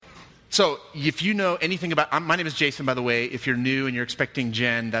So if you know anything about, my name is Jason, by the way. If you're new and you're expecting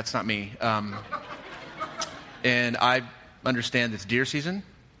Jen, that's not me. And I understand it's deer season.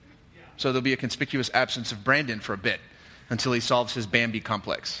 So there'll be a conspicuous absence of Brandon for a bit until he solves his Bambi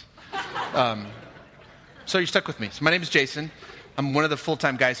complex. So you're stuck with me. So my name is Jason. I'm one of the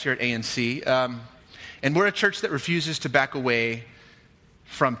full-time guys here at ANC. And we're a church that refuses to back away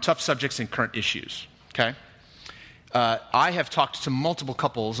from tough subjects and current issues, okay? I have talked to multiple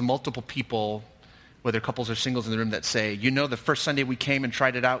couples and multiple people, whether couples or singles in the room, that say, you know, the first Sunday we came and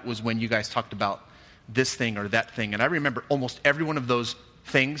tried it out was when you guys talked about this thing or that thing. And I remember almost every one of those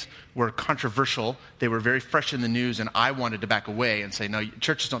things were controversial. They were very fresh in the news, and I wanted to back away and say, no,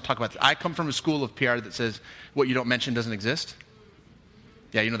 churches don't talk about that. I come from a school of PR that says what you don't mention doesn't exist.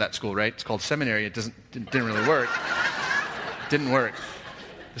 Yeah, you know that school, right? It's called seminary. It didn't really work. Didn't work.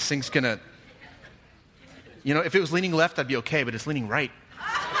 This thing's gonna, you know, if it was leaning left, I'd be okay, but it's leaning right.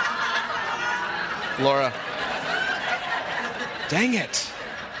 Laura. Dang it.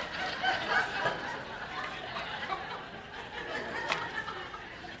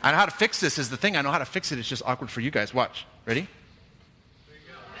 I know how to fix this is the thing. I know how to fix it. It's just awkward for you guys. Watch. Ready?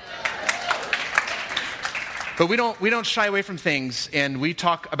 But we don't shy away from things, and we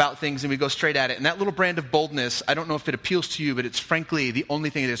talk about things, and we go straight at it. And that little brand of boldness, I don't know if it appeals to you, but it's frankly the only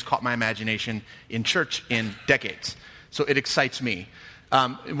thing that has caught my imagination in church in decades. So it excites me.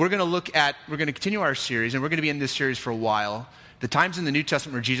 We're going to continue our series, and we're going to be in this series for a while. The times in the New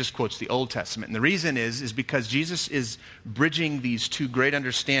Testament where Jesus quotes the Old Testament. And the reason is because Jesus is bridging these two great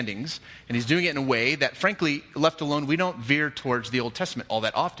understandings, and he's doing it in a way that, frankly, left alone, we don't veer towards the Old Testament all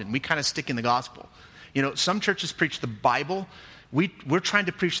that often. We kind of stick in the gospel. You know, some churches preach the Bible. We're trying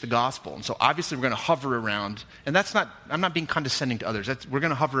to preach the gospel. And so obviously we're going to hover around, and I'm not being condescending to others. We're going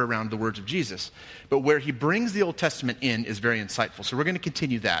to hover around the words of Jesus. But where he brings the Old Testament in is very insightful. So we're going to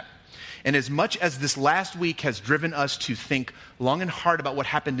continue that. And as much as this last week has driven us to think long and hard about what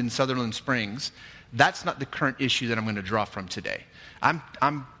happened in Sutherland Springs, that's not the current issue that I'm going to draw from today. I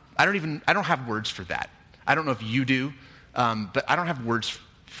don't have words for that. I don't know if you do, but I don't have words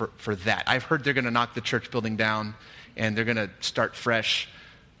for that. I've heard they're going to knock the church building down and they're going to start fresh,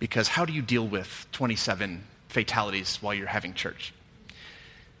 because how do you deal with 27 fatalities while you're having church?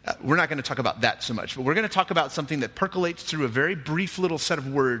 We're not going to talk about that so much, but we're going to talk about something that percolates through a very brief little set of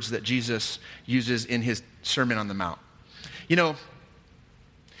words that Jesus uses in his Sermon on the Mount. You know,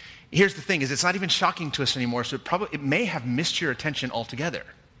 here's the thing, is it's not even shocking to us anymore, so it may have missed your attention altogether.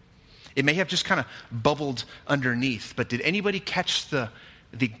 It may have just kind of bubbled underneath, but did anybody catch the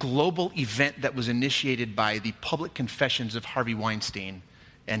global event that was initiated by the public confessions of Harvey Weinstein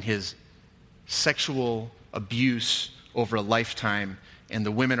and his sexual abuse over a lifetime, and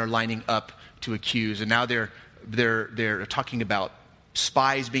the women are lining up to accuse, and now they're talking about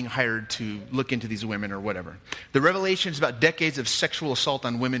spies being hired to look into these women or whatever. The revelations about decades of sexual assault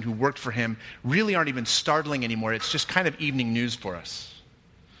on women who worked for him really aren't even startling anymore. It's just kind of evening news for us.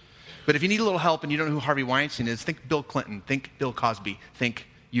 But if you need a little help and you don't know who Harvey Weinstein is, think Bill Clinton, think Bill Cosby, think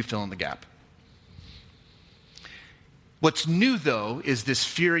you fill in the gap. What's new, though, is this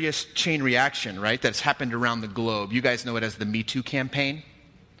furious chain reaction, right, that's happened around the globe. You guys know it as the Me Too campaign.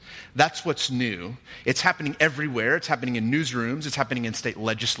 That's what's new. It's happening everywhere. It's happening in newsrooms. It's happening in state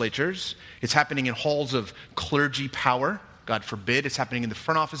legislatures. It's happening in halls of clergy power, God forbid. It's happening in the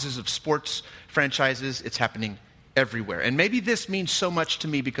front offices of sports franchises. It's happening everywhere. And maybe this means so much to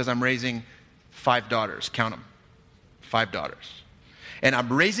me because I'm raising 5 daughters. Count them. 5 daughters. And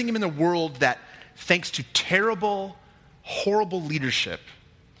I'm raising them in a world that, thanks to terrible, horrible leadership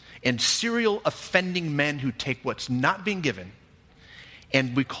and serial offending men who take what's not being given,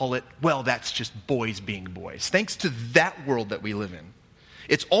 and we call it, well, that's just boys being boys. Thanks to that world that we live in,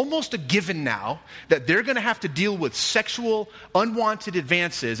 it's almost a given now that they're going to have to deal with sexual unwanted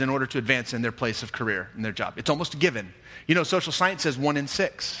advances in order to advance in their place of career, in their job. It's almost a given. You know, social science says 1 in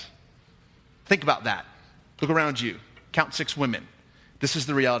 6. Think about that. Look around you. Count 6 women. This is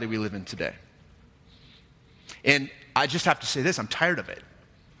the reality we live in today. And I just have to say this, I'm tired of it.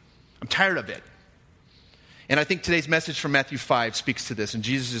 I'm tired of it. And I think today's message from Matthew 5 speaks to this. And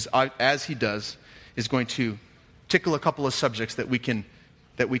Jesus, as he does, is going to tickle a couple of subjects that we can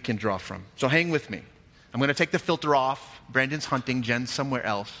draw from. So hang with me. I'm going to take the filter off. Brandon's hunting. Jen's somewhere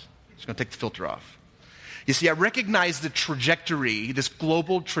else. Just going to take the filter off. You see, I recognize the trajectory, this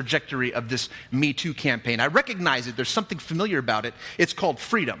global trajectory of this Me Too campaign. I recognize it. There's something familiar about it. It's called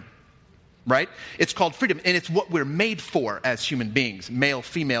freedom, right? It's called freedom, and it's what we're made for as human beings. Male,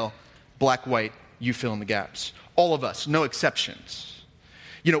 female, black, white, you fill in the gaps. All of us, no exceptions.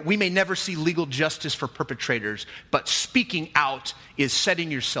 You know, we may never see legal justice for perpetrators, but speaking out is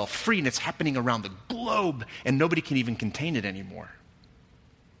setting yourself free, and it's happening around the globe, and nobody can even contain it anymore.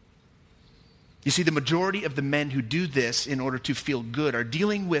 You see, the majority of the men who do this in order to feel good are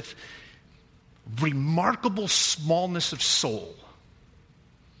dealing with remarkable smallness of soul.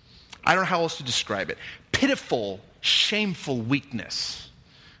 I don't know how else to describe it. Pitiful, shameful weakness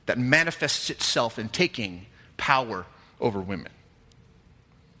that manifests itself in taking power over women.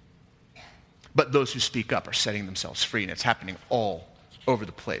 But those who speak up are setting themselves free, and it's happening all over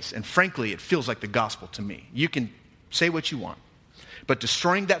the place. And frankly, it feels like the gospel to me. You can say what you want, but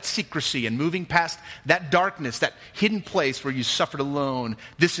destroying that secrecy and moving past that darkness, that hidden place where you suffered alone,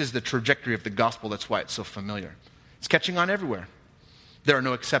 this is the trajectory of the gospel. That's why it's so familiar. It's catching on everywhere. There are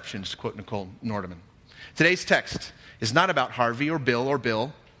no exceptions, to quote Nicole Nordeman. Today's text is not about Harvey or Bill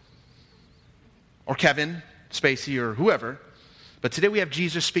or Kevin Spacey or whoever. But today we have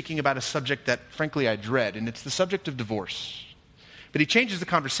Jesus speaking about a subject that, frankly, I dread, and it's the subject of divorce. But he changes the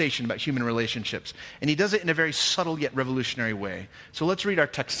conversation about human relationships, and he does it in a very subtle yet revolutionary way. So let's read our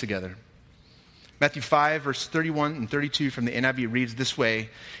text together. Matthew 5, verse 31 and 32 from the NIV reads this way.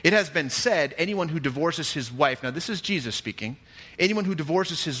 It has been said, anyone who divorces his wife, now this is Jesus speaking, anyone who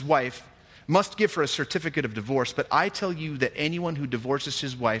divorces his wife must give her a certificate of divorce, but I tell you that anyone who divorces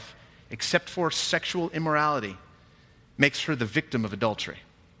his wife, except for sexual immorality, makes her the victim of adultery.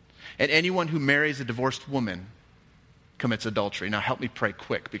 And anyone who marries a divorced woman commits adultery. Now help me pray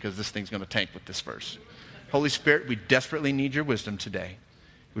quick, because this thing's going to tank with this verse. Holy Spirit, we desperately need your wisdom today.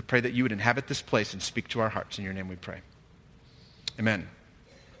 We pray that you would inhabit this place and speak to our hearts. In your name we pray. Amen.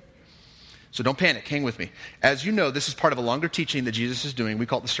 So don't panic. Hang with me. As you know, this is part of a longer teaching that Jesus is doing. We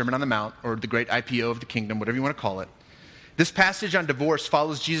call it the Sermon on the Mount, or the great IPO of the kingdom, whatever you want to call it. This passage on divorce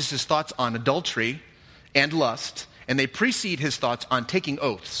follows Jesus' thoughts on adultery and lust, and they precede his thoughts on taking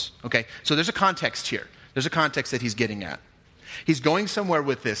oaths. Okay, so there's a context here. There's a context that he's getting at. He's going somewhere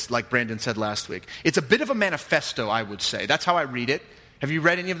with this, like Brandon said last week. It's a bit of a manifesto, I would say. That's how I read it. Have you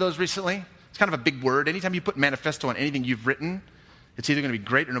read any of those recently? It's kind of a big word. Anytime you put manifesto on anything you've written, it's either going to be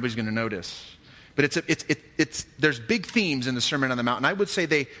great or nobody's going to notice. But there's big themes in the Sermon on the Mount, and I would say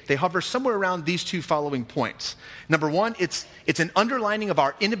they hover somewhere around these two following points. Number one, it's an underlining of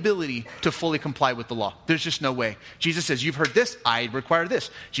our inability to fully comply with the law. There's just no way. Jesus says, you've heard this, I require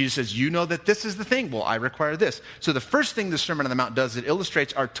this. Jesus says, you know that this is the thing, well, I require this. So the first thing the Sermon on the Mount does, it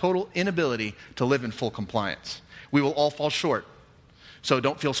illustrates our total inability to live in full compliance. We will all fall short, so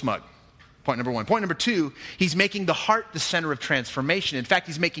don't feel smug. Point number one. Point number two, he's making the heart the center of transformation. In fact,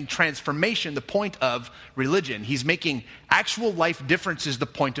 he's making transformation the point of religion. He's making actual life differences the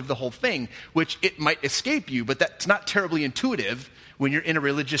point of the whole thing, which it might escape you, but that's not terribly intuitive when you're in a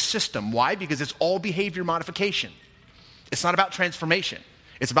religious system. Why? Because it's all behavior modification. It's not about transformation.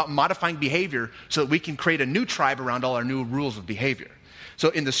 It's about modifying behavior so that we can create a new tribe around all our new rules of behavior. So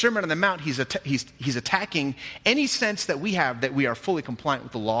in the Sermon on the Mount, he's attacking any sense that we have that we are fully compliant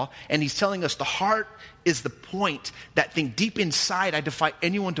with the law, and he's telling us the heart is the point, that thing deep inside. I defy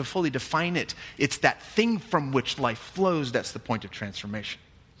anyone to fully define it. It's that thing from which life flows that's the point of transformation.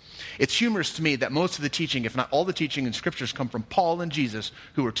 It's humorous to me that most of the teaching, if not all the teaching in Scriptures, come from Paul and Jesus,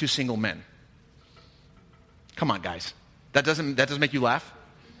 who were two single men. Come on, guys. That doesn't make you laugh?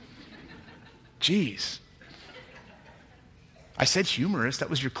 Jeez. I said humorous, that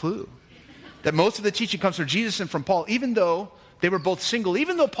was your clue. That most of the teaching comes from Jesus and from Paul, even though they were both single,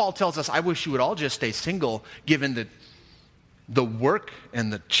 even though Paul tells us, I wish you would all just stay single, given the work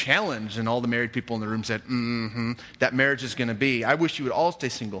and the challenge, and all the married people in the room said, that marriage is going to be. I wish you would all stay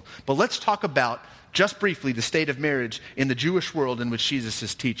single. But let's talk about, just briefly, the state of marriage in the Jewish world in which Jesus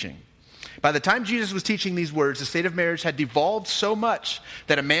is teaching. By the time Jesus was teaching these words, the state of marriage had devolved so much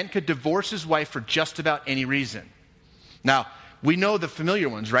that a man could divorce his wife for just about any reason. Now, we know the familiar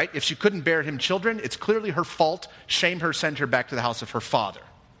ones, right? If she couldn't bear him children, it's clearly her fault. Shame her, send her back to the house of her father.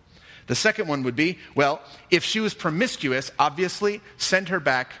 The second one would be, well, if she was promiscuous, obviously, send her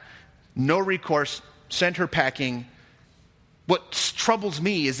back, no recourse, send her packing. What troubles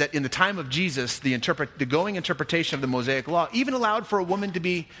me is that in the time of Jesus, the going interpretation of the Mosaic law even allowed for a woman to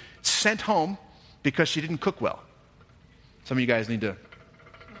be sent home because she didn't cook well. Some of you guys need to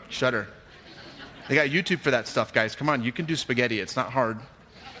shudder. They got YouTube for that stuff, guys. Come on, you can do spaghetti. It's not hard.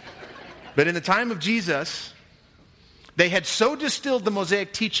 But in the time of Jesus, they had so distilled the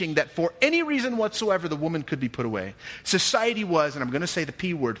Mosaic teaching that for any reason whatsoever, the woman could be put away. Society was, and I'm going to say the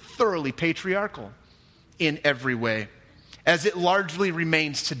P word, thoroughly patriarchal in every way, as it largely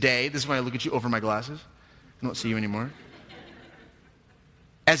remains today. This is when I look at you over my glasses. I don't see you anymore.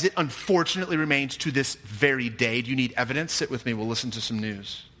 as it unfortunately remains to this very day. Do you need evidence? Sit with me. We'll listen to some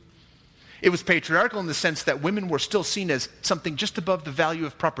news. It was patriarchal in the sense that women were still seen as something just above the value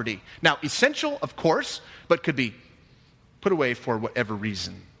of property. Now, essential, of course, but could be put away for whatever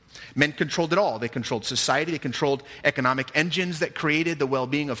reason. Men controlled it all. They controlled society. They controlled economic engines that created the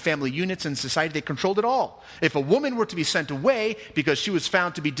well-being of family units in society. They controlled it all. If a woman were to be sent away because she was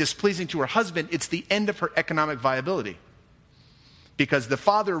found to be displeasing to her husband, it's the end of her economic viability. Because the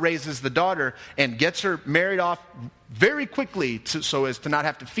father raises the daughter and gets her married off very quickly so as to not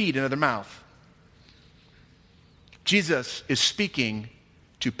have to feed another mouth. Jesus is speaking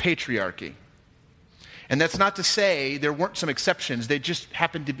to patriarchy. And that's not to say there weren't some exceptions. They just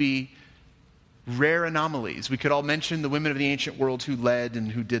happened to be rare anomalies. We could all mention the women of the ancient world who led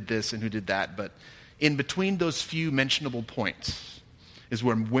and who did this and who did that. But in between those few mentionable points is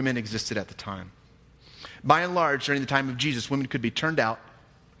where women existed at the time. By and large, during the time of Jesus, women could be turned out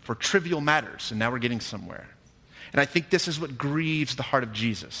for trivial matters. And now we're getting somewhere. And I think this is what grieves the heart of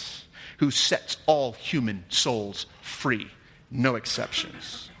Jesus, who sets all human souls free. No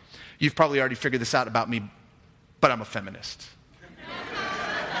exceptions. You've probably already figured this out about me, but I'm a feminist.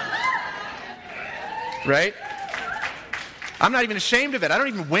 Right? I'm not even ashamed of it. I don't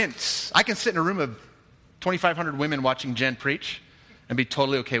even wince. I can sit in a room of 2,500 women watching Jen preach and be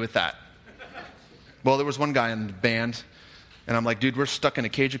totally okay with that. Well, there was one guy in the band, and I'm like, dude, we're stuck in a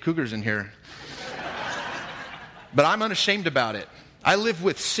cage of cougars in here. But I'm unashamed about it. I live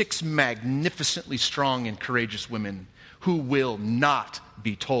with 6 magnificently strong and courageous women who will not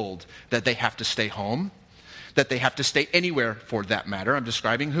be told that they have to stay home, that they have to stay anywhere for that matter. I'm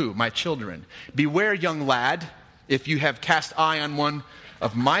describing who? My children. Beware, young lad, if you have cast eye on one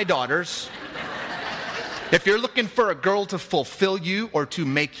of my daughters. If you're looking for a girl to fulfill you or to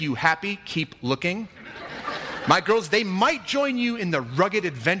make you happy, keep looking. My girls, they might join you in the rugged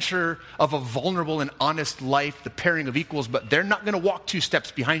adventure of a vulnerable and honest life, the pairing of equals, but they're not going to walk 2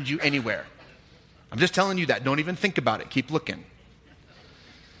 steps behind you anywhere. I'm just telling you that. Don't even think about it. Keep looking.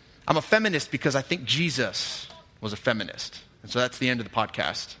 I'm a feminist because I think Jesus was a feminist. And so that's the end of the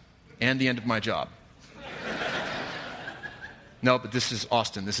podcast and the end of my job. No, but this is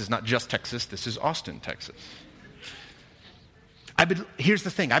Austin. This is not just Texas. This is Austin, Texas. Here's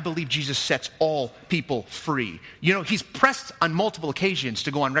the thing. I believe Jesus sets all people free. You know, he's pressed on multiple occasions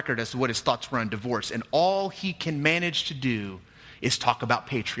to go on record as to what his thoughts were on divorce. And all he can manage to do is talk about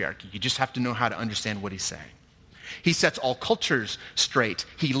patriarchy. You just have to know how to understand what he's saying. He sets all cultures straight.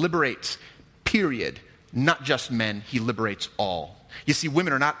 He liberates, period. Not just men, he liberates all. You see,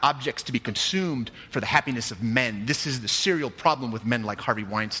 women are not objects to be consumed for the happiness of men. This is the serial problem with men like Harvey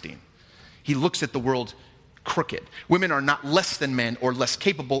Weinstein. He looks at the world crooked. Women are not less than men or less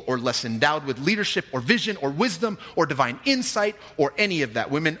capable or less endowed with leadership or vision or wisdom or divine insight or any of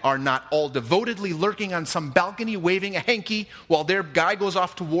that. Women are not all devotedly lurking on some balcony waving a hanky while their guy goes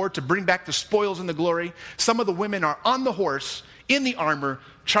off to war to bring back the spoils and the glory. Some of the women are on the horse, in the armor,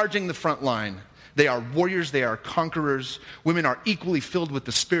 charging the front line. They are warriors, they are conquerors. Women are equally filled with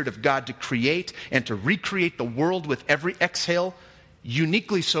the Spirit of God to create and to recreate the world with every exhale.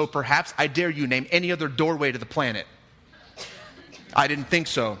 Uniquely so, perhaps. I dare you name any other doorway to the planet. I didn't think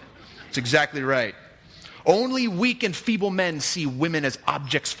so. It's exactly right. Only weak and feeble men see women as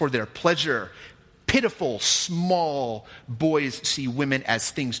objects for their pleasure. Pitiful, small boys see women as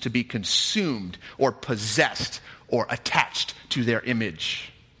things to be consumed or possessed or attached to their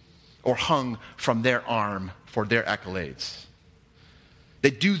image or hung from their arm for their accolades.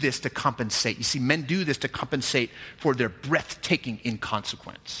 They do this to compensate. You see, men do this to compensate for their breathtaking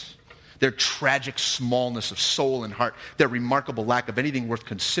inconsequence, their tragic smallness of soul and heart, their remarkable lack of anything worth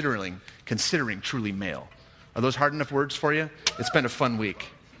considering truly male. Are those hard enough words for you? It's been a fun week.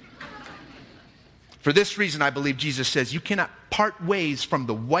 For this reason, I believe Jesus says, you cannot part ways from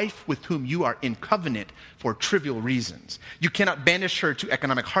the wife with whom you are in covenant for trivial reasons. You cannot banish her to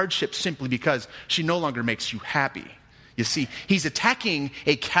economic hardship simply because she no longer makes you happy. You see, he's attacking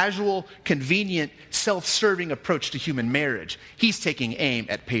a casual, convenient, self-serving approach to human marriage. He's taking aim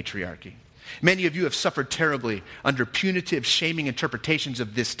at patriarchy. Many of you have suffered terribly under punitive, shaming interpretations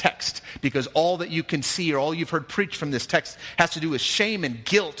of this text because all that you can see or all you've heard preached from this text has to do with shame and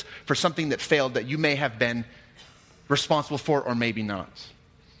guilt for something that failed that you may have been responsible for or maybe not.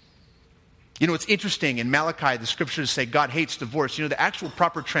 You know, it's interesting. In Malachi, the scriptures say God hates divorce. You know, the actual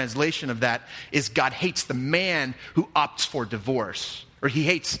proper translation of that is God hates the man who opts for divorce. Or he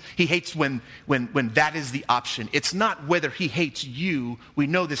hates when that is the option. It's not whether he hates you. We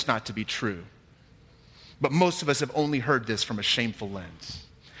know this not to be true. But most of us have only heard this from a shameful lens.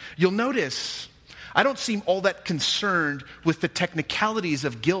 You'll notice I don't seem all that concerned with the technicalities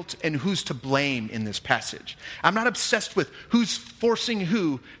of guilt and who's to blame in this passage. I'm not obsessed with who's forcing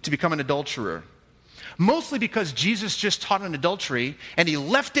who to become an adulterer. Mostly because Jesus just taught on adultery and he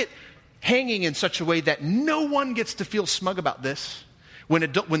left it hanging in such a way that no one gets to feel smug about this. When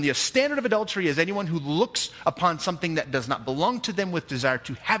the standard of adultery is anyone who looks upon something that does not belong to them with desire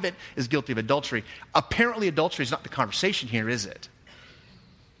to have it is guilty of adultery. Apparently adultery is not the conversation here, is it?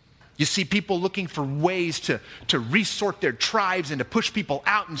 You see people looking for ways to resort their tribes and to push people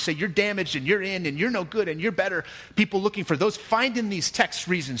out and say, you're damaged and you're in and you're no good and you're better. People looking for those, find in these texts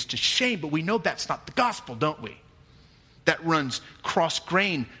reasons to shame, but we know that's not the gospel, don't we? That runs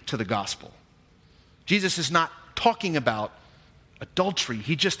cross-grain to the gospel. Jesus is not talking about adultery.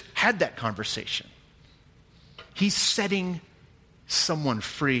 He just had that conversation. He's setting someone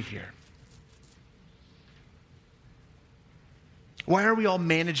free here. Why are we all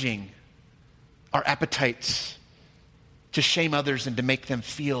managing our appetites to shame others and to make them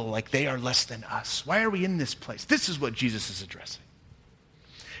feel like they are less than us? Why are we in this place? This is what Jesus is addressing.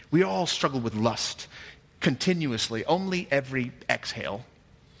 We all struggle with lust continuously, only every exhale.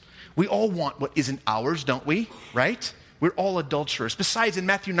 We all want what isn't ours, don't we? Right? We're all adulterers. Besides, in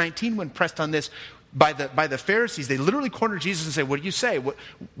Matthew 19, when pressed on this by the Pharisees, they literally corner Jesus and say, what do you say?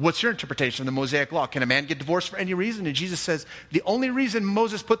 What's your interpretation of the Mosaic law? Can a man get divorced for any reason? And Jesus says, the only reason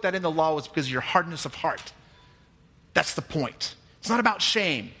Moses put that in the law was because of your hardness of heart. That's the point. It's not about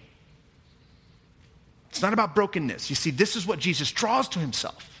shame. It's not about brokenness. You see, this is what Jesus draws to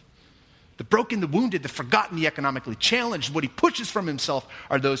himself. The broken, the wounded, the forgotten, the economically challenged. What he pushes from himself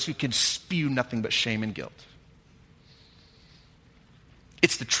are those who can spew nothing but shame and guilt.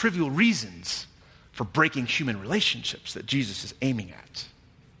 It's the trivial reasons for breaking human relationships that Jesus is aiming at.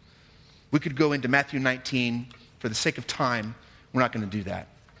 We could go into Matthew 19. For the sake of time, we're not going to do that.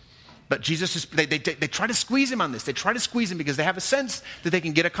 But Jesus they try to squeeze him on this. They try to squeeze him because they have a sense that they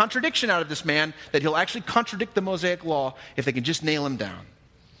can get a contradiction out of this man, that he'll actually contradict the Mosaic law if they can just nail him down.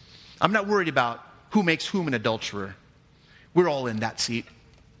 I'm not worried about who makes whom an adulterer. We're all in that seat.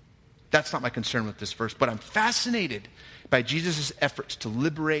 That's not my concern with this verse, but I'm fascinated by Jesus' efforts to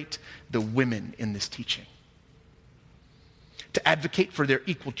liberate the women in this teaching, to advocate for their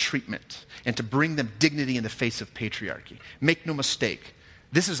equal treatment, and to bring them dignity in the face of patriarchy. Make no mistake,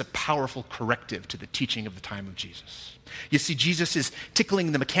 this is a powerful corrective to the teaching of the time of Jesus. You see, Jesus is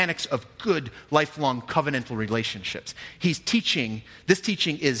tickling the mechanics of good, lifelong covenantal relationships. This teaching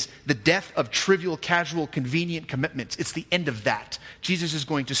is the death of trivial, casual, convenient commitments. It's the end of that. Jesus is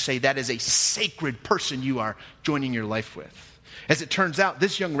going to say that is a sacred person you are joining your life with. As it turns out,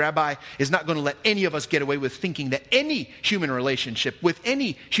 this young rabbi is not going to let any of us get away with thinking that any human relationship with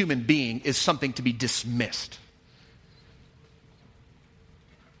any human being is something to be dismissed.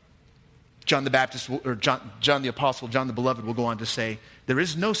 John the Baptist, or John the Apostle, John the Beloved will go on to say, there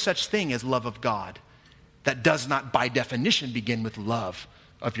is no such thing as love of God that does not by definition begin with love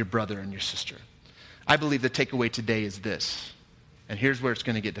of your brother and your sister. I believe the takeaway today is this, and here's where it's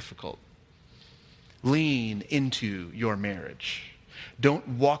going to get difficult. Lean into your marriage. Don't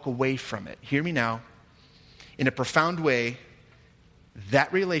walk away from it. Hear me now. In a profound way,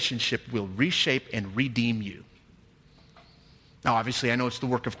 that relationship will reshape and redeem you. Now, obviously, I know it's the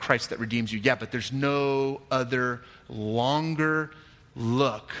work of Christ that redeems you. Yeah, but there's no other longer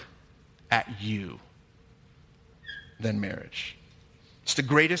look at you than marriage. It's the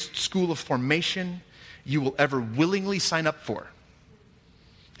greatest school of formation you will ever willingly sign up for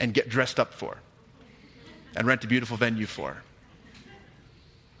and get dressed up for and rent a beautiful venue for.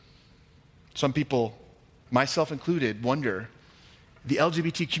 Some people, myself included, wonder, the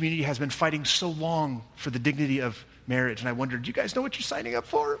LGBT community has been fighting so long for the dignity of marriage, and I wonder, do you guys know what you're signing up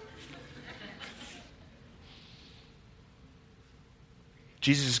for?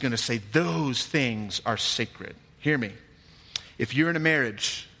 Jesus is going to say those things are sacred. Hear me. If you're in a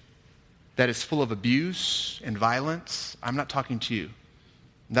marriage that is full of abuse and violence, I'm not talking to you.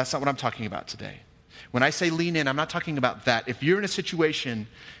 That's not what I'm talking about today. When I say lean in, I'm not talking about that. If you're in a situation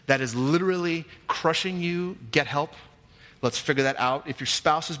that is literally crushing you, get help. Let's figure that out. If your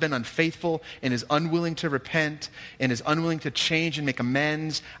spouse has been unfaithful and is unwilling to repent and is unwilling to change and make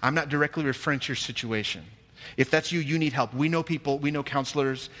amends, I'm not directly referring to your situation. If that's you, you need help. We know people, we know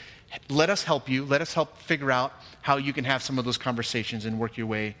counselors. Let us help you. Let us help figure out how you can have some of those conversations and work your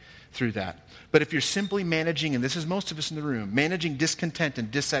way through that. But if you're simply managing, and this is most of us in the room, managing discontent and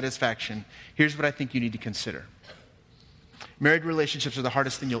dissatisfaction, here's what I think you need to consider. Married relationships are the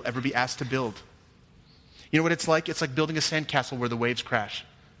hardest thing you'll ever be asked to build. You know what it's like? It's like building a sandcastle where the waves crash.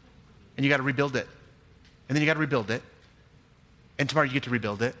 And you got to rebuild it. And then you got to rebuild it. And tomorrow you get to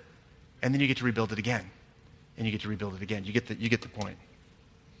rebuild it. And then you get to rebuild it again. And you get to rebuild it again. You get the point.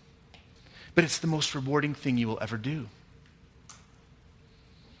 But it's the most rewarding thing you will ever do.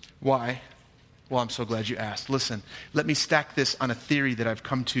 Why? Well, I'm so glad you asked. Listen, let me stack this on a theory that I've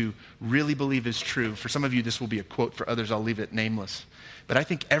come to really believe is true. For some of you, this will be a quote. For others, I'll leave it nameless. But I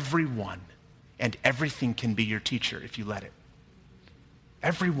think everyone and everything can be your teacher if you let it.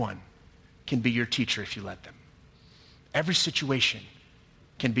 Everyone can be your teacher if you let them. Every situation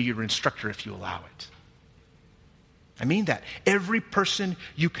can be your instructor if you allow it. I mean that. Every person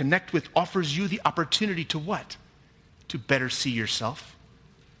you connect with offers you the opportunity to what? To better see yourself.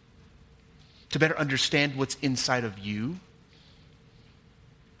 To better understand what's inside of you.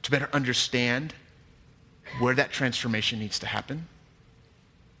 To better understand where that transformation needs to happen.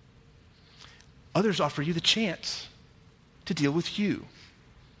 Others offer you the chance to deal with you.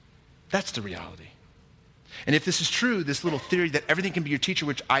 That's the reality. And if this is true, this little theory that everything can be your teacher,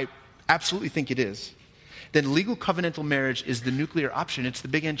 which I absolutely think it is, then legal covenantal marriage is the nuclear option. It's the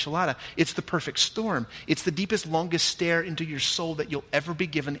big enchilada. It's the perfect storm. It's the deepest, longest stare into your soul that you'll ever be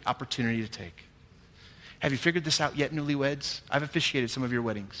given the opportunity to take. Have you figured this out yet, newlyweds? I've officiated some of your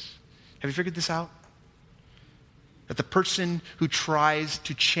weddings. Have you figured this out? That the person who tries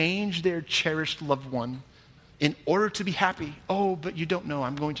to change their cherished loved one in order to be happy, oh, but you don't know,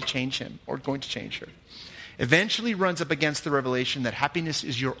 I'm going to change him or going to change her, eventually runs up against the revelation that happiness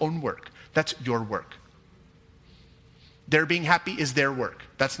is your own work. That's your work. Their being happy is their work.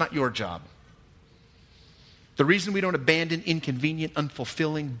 That's not your job. The reason we don't abandon inconvenient,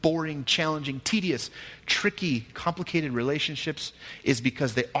 unfulfilling, boring, challenging, tedious, tricky, complicated relationships is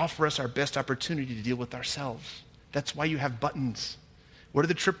because they offer us our best opportunity to deal with ourselves. That's why you have buttons. What are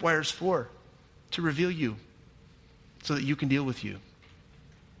the tripwires for? To reveal you so that you can deal with you.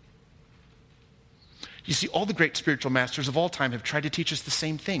 You see, all the great spiritual masters of all time have tried to teach us the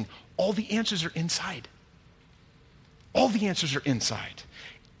same thing. All the answers are inside. All the answers are inside.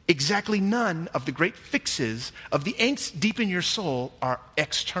 Exactly none of the great fixes of the angst deep in your soul are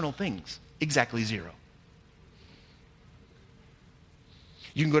external things. Exactly zero.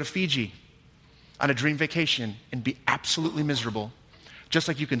 You can go to Fiji on a dream vacation and be absolutely miserable, just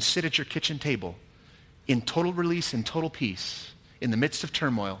like you can sit at your kitchen table in total release and total peace in the midst of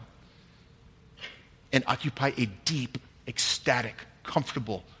turmoil and occupy a deep, ecstatic,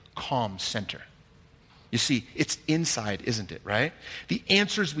 comfortable, calm center. You see, it's inside, isn't it, right? The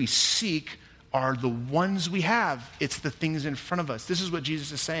answers we seek are the ones we have. It's the things in front of us. This is what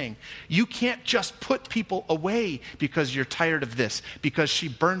Jesus is saying. You can't just put people away because you're tired of this, because she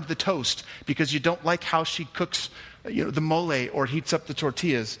burned the toast, because you don't like how she cooks the mole or heats up the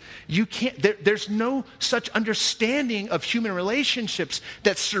tortillas. You can't, there's no such understanding of human relationships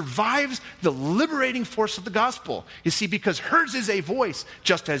that survives the liberating force of the gospel. You see, because hers is a voice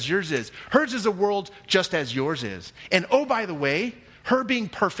just as yours is. Hers is a world just as yours is. And oh, by the way, her being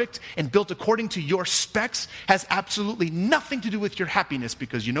perfect and built according to your specs has absolutely nothing to do with your happiness,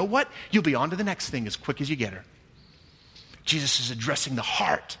 because you know what? You'll be on to the next thing as quick as you get her. Jesus is addressing the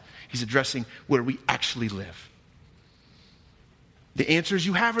heart. He's addressing where we actually live. The answers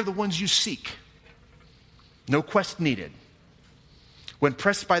you have are the ones you seek. No quest needed. When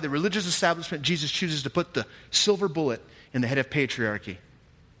pressed by the religious establishment, Jesus chooses to put the silver bullet in the head of patriarchy.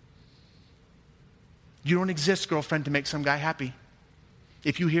 You don't exist, girlfriend, to make some guy happy.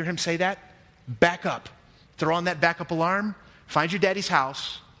 If you hear him say that, back up. Throw on that backup alarm, find your daddy's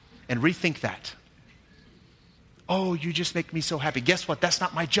house, and rethink that. Oh, you just make me so happy. Guess what? That's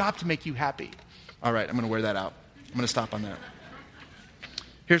not my job to make you happy. All right, I'm going to wear that out. I'm going to stop on that.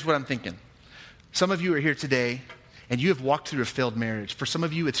 Here's what I'm thinking. Some of you are here today, and you have walked through a failed marriage. For some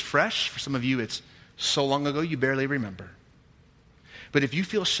of you, it's fresh. For some of you, it's so long ago, you barely remember. But if you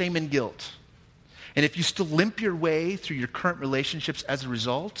feel shame and guilt, and if you still limp your way through your current relationships as a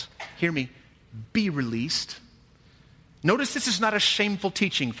result, hear me, be released. Notice this is not a shameful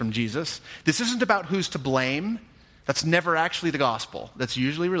teaching from Jesus. This isn't about who's to blame. That's never actually the gospel. That's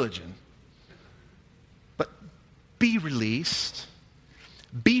usually religion. But be released.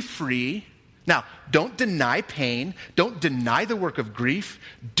 Be free. Now, don't deny pain. Don't deny the work of grief.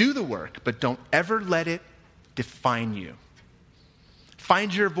 Do the work, but don't ever let it define you.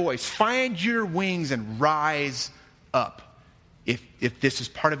 Find your voice. Find your wings and rise up. If this is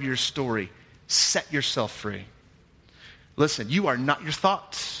part of your story, set yourself free. Listen, you are not your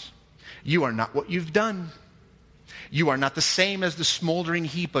thoughts. You are not what you've done. You are not the same as the smoldering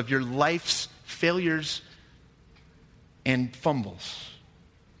heap of your life's failures and fumbles.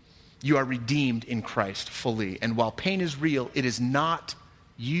 You are redeemed in Christ fully. And while pain is real, it is not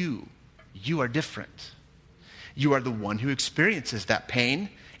you. You are different. You are the one who experiences that pain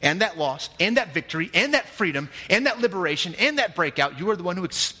and that loss and that victory and that freedom and that liberation and that breakout. You are the one who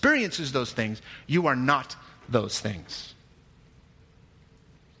experiences those things. You are not those things.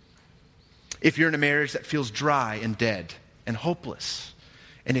 If you're in a marriage that feels dry and dead and hopeless,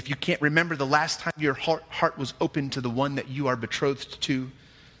 and if you can't remember the last time your heart was open to the one that you are betrothed to,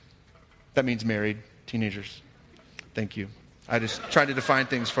 that means married, teenagers. Thank you. I just tried to define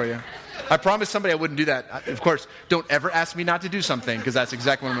things for you. I promised somebody I wouldn't do that. Of course, don't ever ask me not to do something, because that's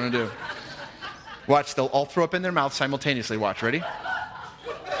exactly what I'm going to do. Watch, they'll all throw up in their mouth simultaneously. Watch, ready?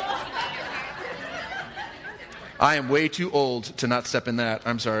 I am way too old to not step in that.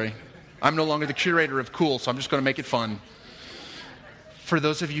 I'm sorry. I'm no longer the curator of cool, so I'm just going to make it fun. For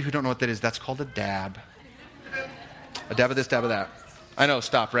those of you who don't know what that is, that's called a dab. A dab of this, dab of that. I know,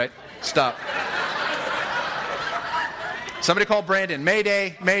 stop, right? Stop. Somebody call Brandon.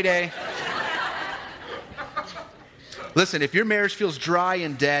 Mayday, mayday. Listen, if your marriage feels dry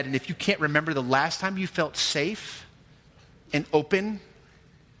and dead, and if you can't remember the last time you felt safe and open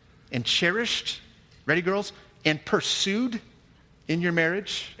and cherished, ready girls, and pursued in your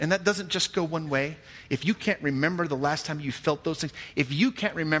marriage, and that doesn't just go one way. If you can't remember the last time you felt those things, if you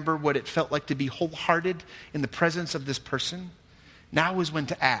can't remember what it felt like to be wholehearted in the presence of this person, now is when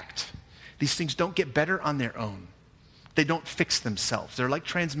to act. These things don't get better on their own. They don't fix themselves. They're like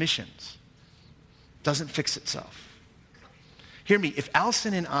transmissions. Doesn't fix itself. Hear me, if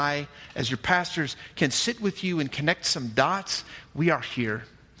Allison and I, as your pastors, can sit with you and connect some dots, we are here.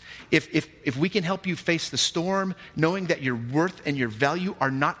 If we can help you face the storm, knowing that your worth and your value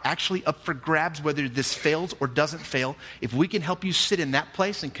are not actually up for grabs, whether this fails or doesn't fail, if we can help you sit in that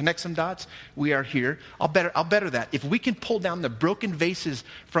place and connect some dots, we are here. I'll better that. If we can pull down the broken vases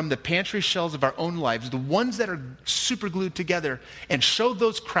from the pantry shelves of our own lives, the ones that are super glued together, and show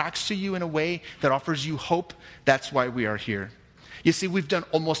those cracks to you in a way that offers you hope, that's why we are here. You see, we've done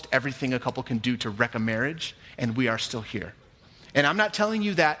almost everything a couple can do to wreck a marriage, and we are still here. And I'm not telling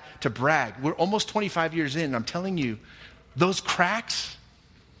you that to brag. We're almost 25 years in, and I'm telling you, those cracks,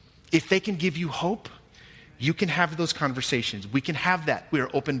 if they can give you hope, you can have those conversations. We can have that. We are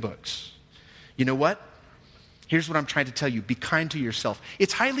open books. You know what? Here's what I'm trying to tell you. Be kind to yourself.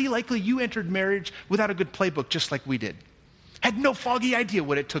 It's highly likely you entered marriage without a good playbook, just like we did. Had no foggy idea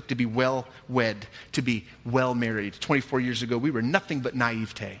what it took to be well wed, to be well married. 24 years ago, we were nothing but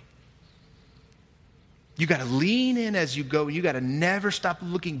naivete. You got to lean in as you go. You got to never stop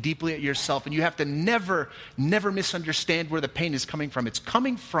looking deeply at yourself. And you have to never misunderstand where the pain is coming from. It's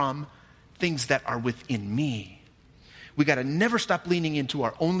coming from things that are within me. We got to never stop leaning into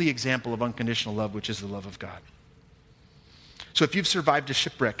our only example of unconditional love, which is the love of God. So if you've survived a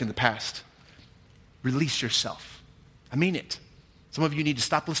shipwreck in the past, release yourself. I mean it. Some of you need to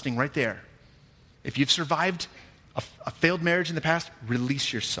stop listening right there. If you've survived a failed marriage in the past,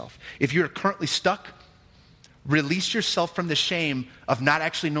 release yourself. If you're currently stuck, release yourself from the shame of not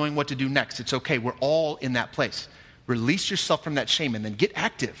actually knowing what to do next. It's okay. We're all in that place. Release yourself from that shame and then get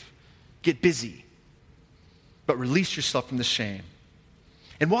active. Get busy. But release yourself from the shame.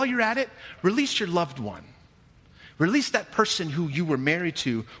 And while you're at it, release your loved one. Release that person who you were married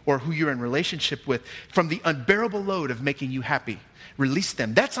to or who you're in relationship with from the unbearable load of making you happy. Release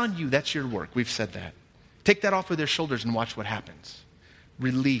them. That's on you. That's your work. We've said that. Take that off of their shoulders and watch what happens.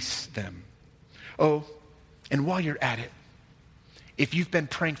 Release them. Oh, and while you're at it, if you've been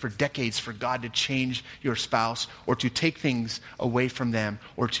praying for decades for God to change your spouse or to take things away from them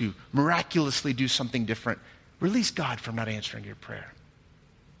or to miraculously do something different, release God from not answering your prayer.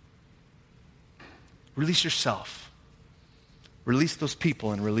 Release yourself. Release those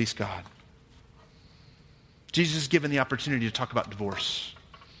people and release God. Jesus is given the opportunity to talk about divorce.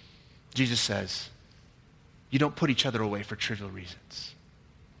 Jesus says, you don't put each other away for trivial reasons.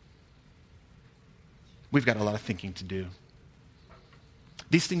 We've got a lot of thinking to do.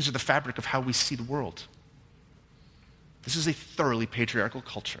 These things are the fabric of how we see the world. This is a thoroughly patriarchal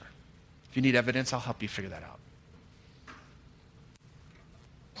culture. If you need evidence, I'll help you figure that out.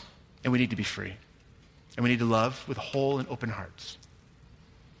 And we need to be free. And we need to love with whole and open hearts.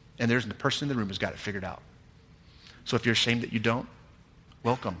 And there's the person in the room who's got it figured out. So if you're ashamed that you don't,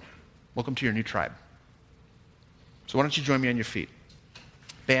 welcome. Welcome to your new tribe. So why don't you join me on your feet?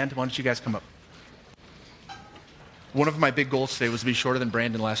 Band, why don't you guys come up? One of my big goals today was to be shorter than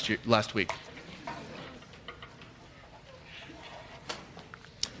Brandon last week.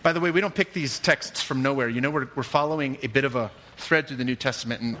 By the way, we don't pick these texts from nowhere. You know, we're following a bit of a thread through the New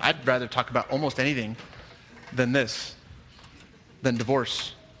Testament, and I'd rather talk about almost anything than this, than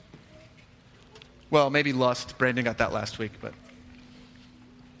divorce. Well, maybe lust. Brandon got that last week, but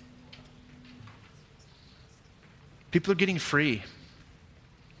People are getting free.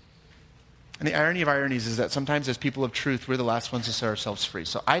 And the irony of ironies is that sometimes as people of truth, we're the last ones to set ourselves free.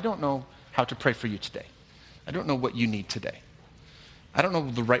 So I don't know how to pray for you today. I don't know what you need today. I don't know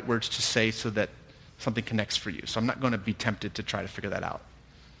the right words to say so that something connects for you. So I'm not going to be tempted to try to figure that out.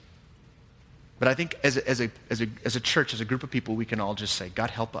 But I think as a church, as a group of people, we can all just say,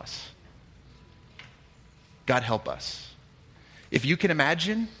 God help us. God help us. If you can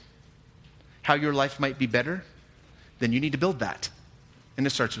imagine how your life might be better, then you need to build that. And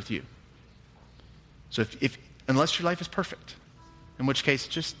it starts with you. So unless your life is perfect, in which case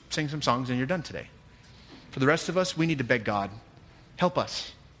just sing some songs and you're done today. For the rest of us, we need to beg God, help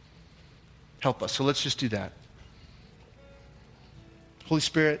us. Help us. So let's just do that. Holy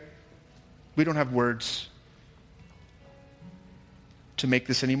Spirit, we don't have words to make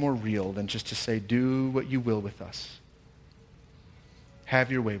this any more real than just to say, do what you will with us.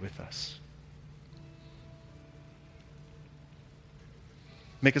 Have your way with us.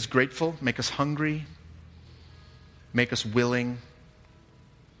 Make us grateful, make us hungry, make us willing.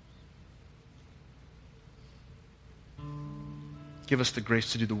 Give us the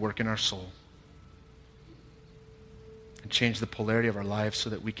grace to do the work in our soul and change the polarity of our lives so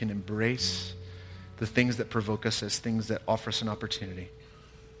that we can embrace the things that provoke us as things that offer us an opportunity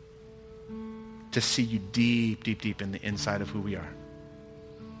to see you deep, deep, deep in the inside of who we are.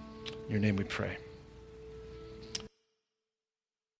 In your name we pray.